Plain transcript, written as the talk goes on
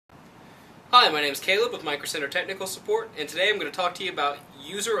Hi, my name is Caleb with MicroCenter Technical Support, and today I'm going to talk to you about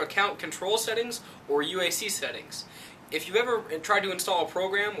User Account Control Settings, or UAC settings. If you've ever tried to install a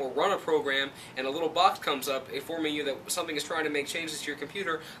program or run a program and a little box comes up informing you that something is trying to make changes to your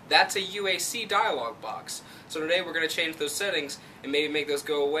computer, that's a UAC dialog box. So today we're going to change those settings and maybe make those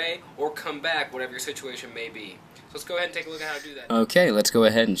go away or come back, whatever your situation may be. So let's go ahead and take a look at how to do that. Okay, let's go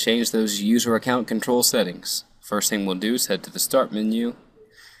ahead and change those user account control settings. First thing we'll do is head to the Start menu,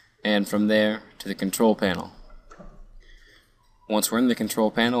 and from there to the Control panel. Once we're in the Control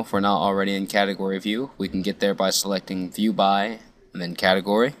panel, if we're not already in Category View, we can get there by selecting View By and then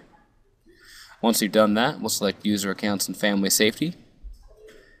Category. Once we've done that, we'll select User Accounts and Family Safety,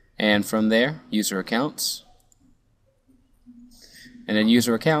 and from there, User Accounts. And in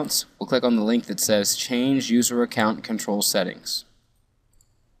User Accounts, we'll click on the link that says Change User Account Control Settings.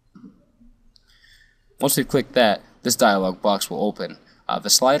 Once we've clicked that, this dialog box will open. The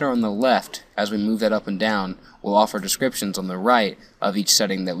slider on the left, as we move that up and down, will offer descriptions on the right of each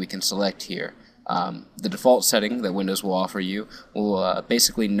setting that we can select here. The default setting that Windows will offer you will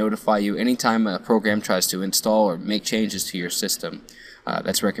basically notify you anytime a program tries to install or make changes to your system.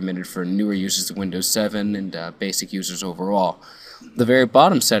 That's recommended for newer users of Windows 7 and basic users overall. The very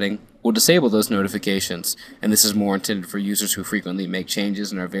bottom setting will disable those notifications, and this is more intended for users who frequently make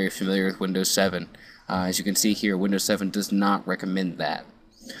changes and are very familiar with Windows 7. As you can see here, Windows 7 does not recommend that.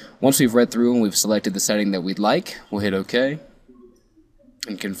 Once we've read through and we've selected the setting that we'd like, we'll hit OK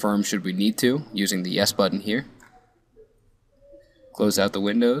and confirm should we need to using the Yes button here. Close out the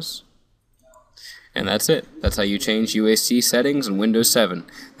windows, and that's it. That's how you change UAC settings in Windows 7.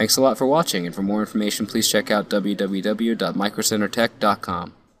 Thanks a lot for watching, and for more information please check out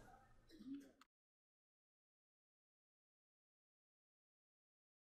www.microcentertech.com.